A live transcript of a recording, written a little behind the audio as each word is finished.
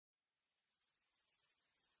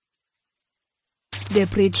The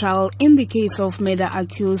pre-trial in the case of murder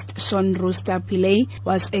accused Sean Rooster Pillay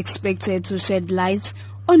was expected to shed light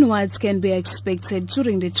on what can be expected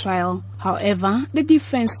during the trial. However, the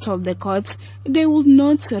defense told the court they would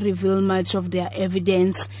not reveal much of their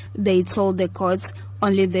evidence. They told the court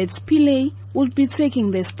only that Pillay would be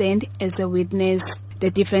taking the stand as a witness. The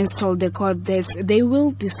defense told the court that they will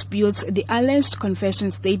dispute the alleged confession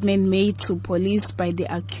statement made to police by the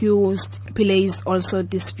accused. Pillay is also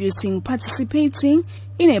disputing participating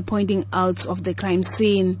in a pointing out of the crime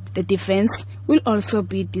scene. The defense will also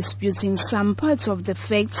be disputing some parts of the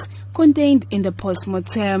facts contained in the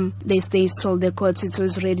post-mortem. The state told the court it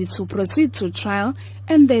was ready to proceed to trial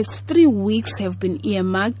and that 3 weeks have been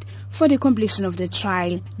earmarked for the completion of the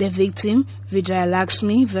trial. The victim, Vijaya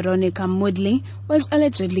Lakshmi Veronica Mudley, was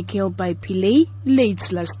allegedly killed by Pillay late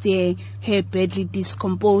last year. Her badly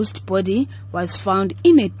decomposed body was found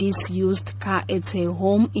in a disused car at her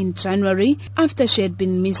home in January after she had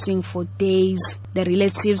been missing for days. The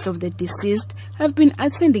relatives of the deceased have been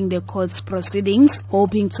attending the court's proceedings,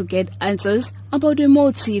 hoping to get answers about the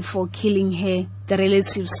motive for killing her. The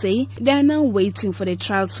relatives say they are now waiting for the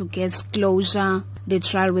trial to get closure. The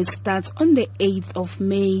trial will start on the 8th of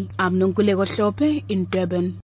May. I'm Nonkulego Hlope in Durban.